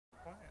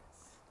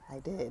I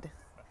did.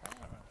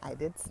 I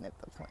did snip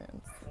the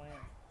plants.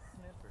 Plant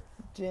snipper.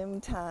 Gym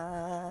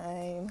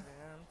time.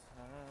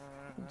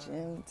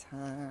 Gym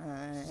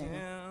time.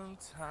 Gym time. Gym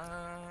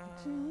time.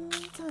 Gym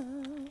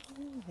time.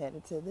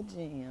 Headed to the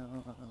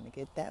gym to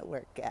get that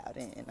workout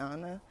in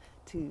on a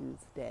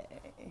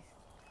Tuesday.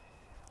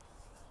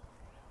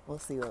 We'll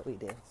see what we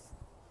do.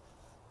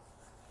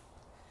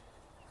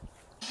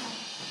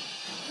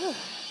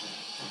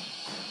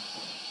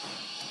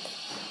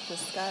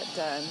 Just got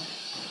done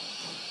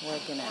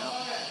working out.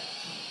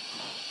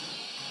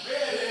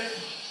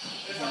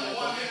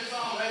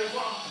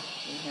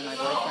 You hear my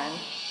boyfriend?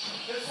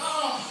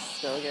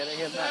 Still getting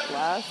in that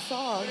last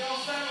song.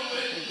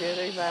 We're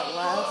getting that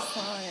last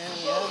song in.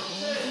 Yep.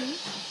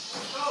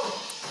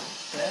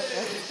 Yep,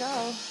 let's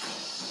go.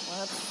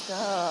 Let's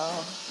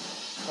go.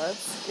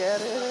 Let's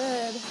get it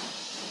in.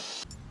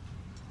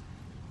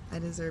 I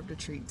deserved a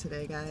treat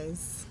today,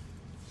 guys.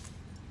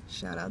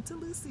 Shout out to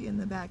Lucy in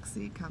the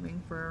backseat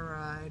coming for a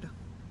ride.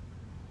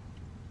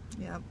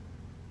 Yep.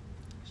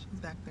 She's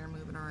back there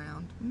moving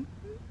around.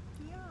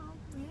 Yeah.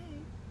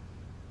 Hey.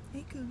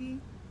 Hey, Coogie.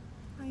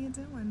 How you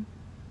doing?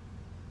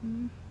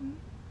 You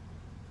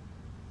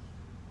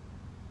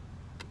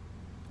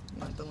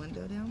want the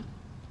window down?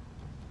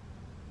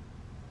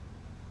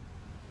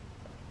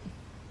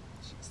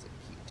 She's so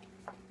cute.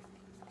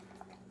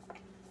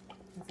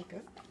 Is it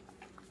good?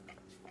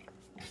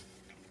 I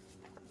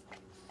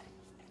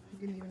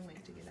couldn't even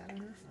wait to get out of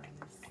her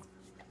harness.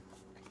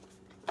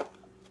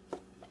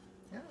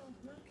 Oh,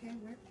 okay,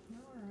 we're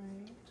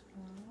alright.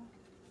 Well,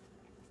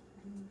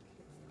 okay.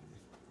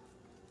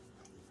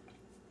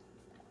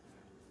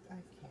 I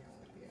can't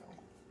with you.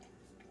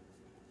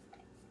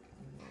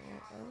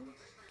 Okay.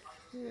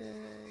 Yeah,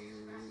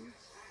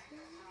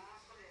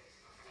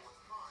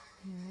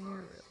 you're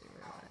really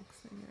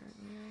relaxing, aren't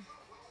you?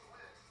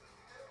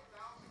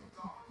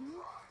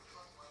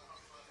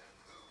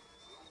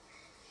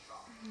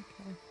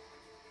 Okay.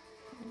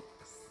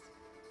 Thanks.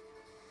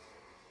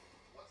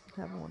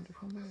 Have a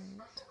wonderful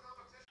night.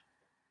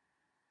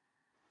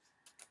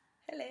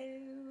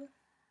 Hello.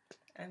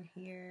 I'm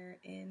here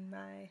in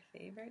my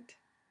favorite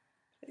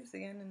place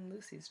again, and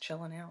Lucy's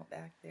chilling out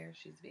back there.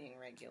 She's being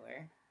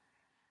regular.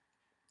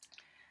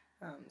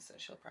 So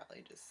she'll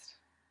probably just,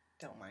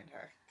 don't mind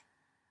her.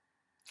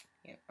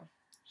 You know,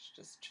 she's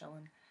just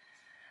chilling.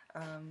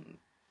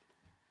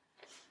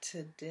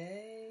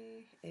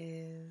 Today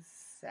is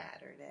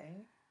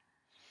Saturday,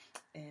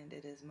 and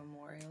it is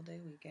Memorial Day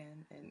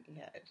weekend, and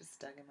yeah, it just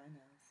dug in my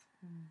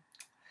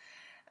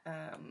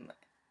nose.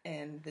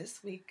 And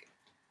this week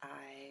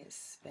I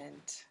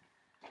spent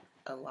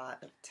a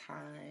lot of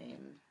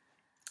time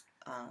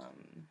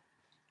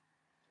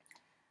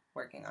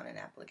working on an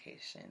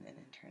application, an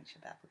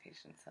internship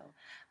application, so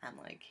I'm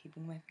like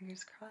keeping my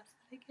fingers crossed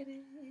that I get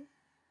it.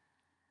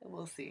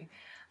 We'll see.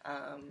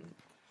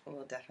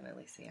 We'll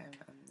definitely see. I'm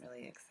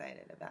really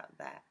excited about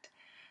that.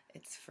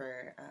 It's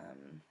for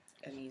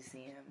a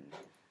museum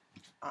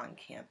on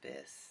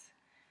campus,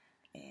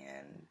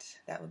 and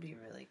that would be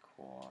really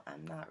cool.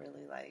 I'm not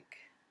really like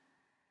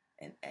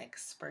an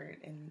expert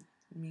in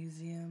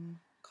museum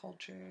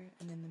culture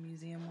and in the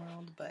museum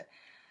world, but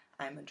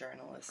I'm a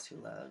journalist who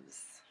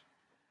loves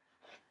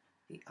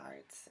the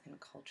arts and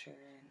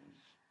culture,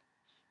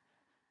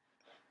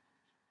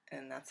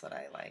 and that's what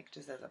I like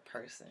just as a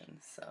person,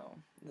 so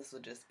this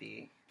would just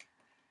be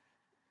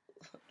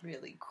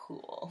really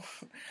cool.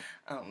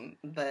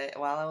 But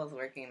while I was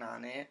working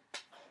on it,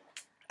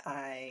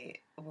 I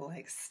will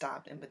like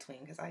stop in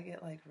between because I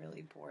get like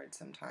really bored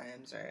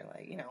sometimes, or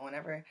like, you know,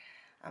 whenever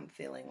I'm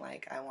feeling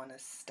like I want to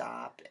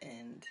stop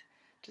and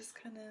just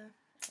kind of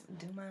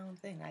do my own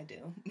thing, I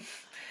do.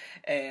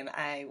 And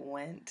I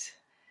went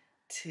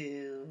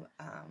to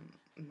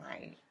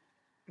my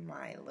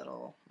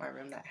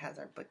room that has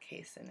our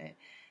bookcase in it,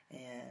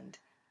 and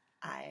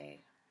I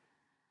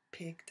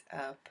picked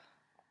up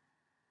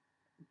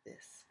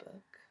this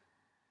book,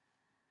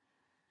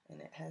 and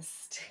it has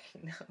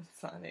sticky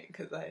notes on it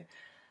because I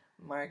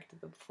marked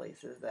the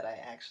places that I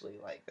actually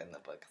liked in the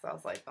book, because I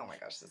was like, oh my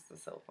gosh, this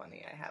is so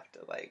funny, I have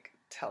to like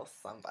tell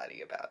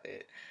somebody about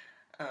it.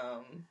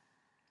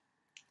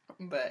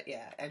 But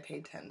yeah, I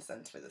paid 10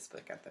 cents for this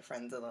book at the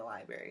Friends of the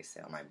Library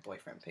sale. My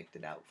boyfriend picked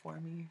it out for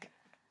me.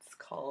 It's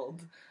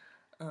called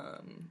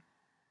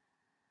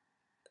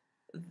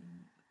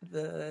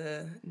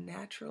The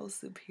Natural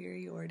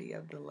Superiority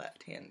of the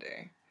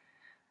Left-Hander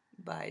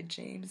by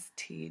James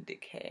T.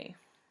 DeKay.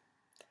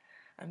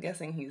 I'm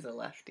guessing he's a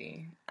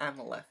lefty. I'm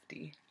a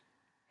lefty.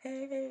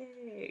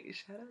 Hey,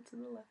 shout out to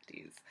the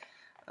lefties.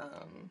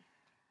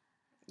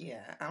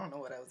 Yeah, I don't know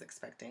what I was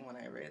expecting when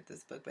I read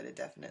this book, but it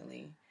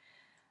definitely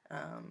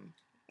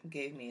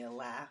gave me a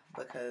laugh,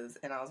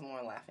 and I was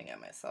more laughing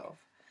at myself.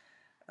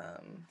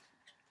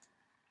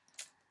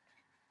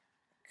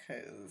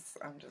 Because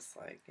I'm just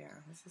like, yeah,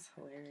 this is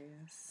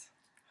hilarious.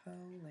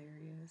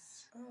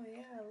 Hilarious. Oh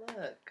yeah,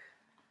 look.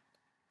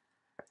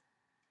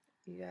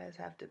 You guys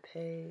have to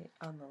pay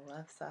on the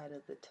left side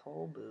of the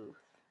toll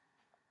booth.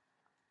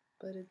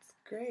 But it's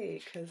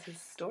great because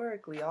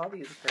historically, all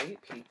these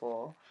great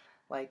people,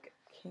 like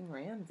King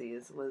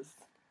Ramses, was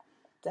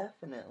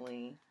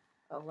definitely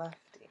a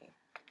lefty.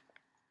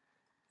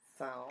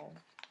 So,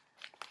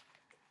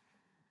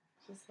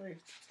 just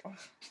like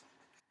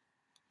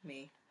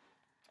me.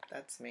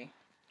 That's me.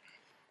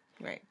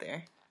 Right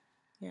there.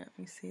 Yeah,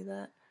 you see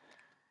that?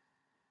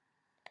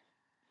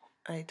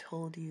 I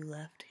told you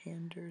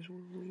left-handers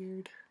were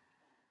weird.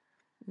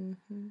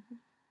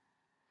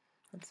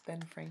 That's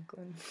Ben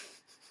Franklin.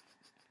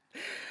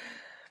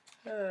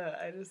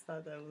 I just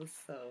thought that was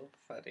so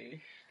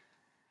funny.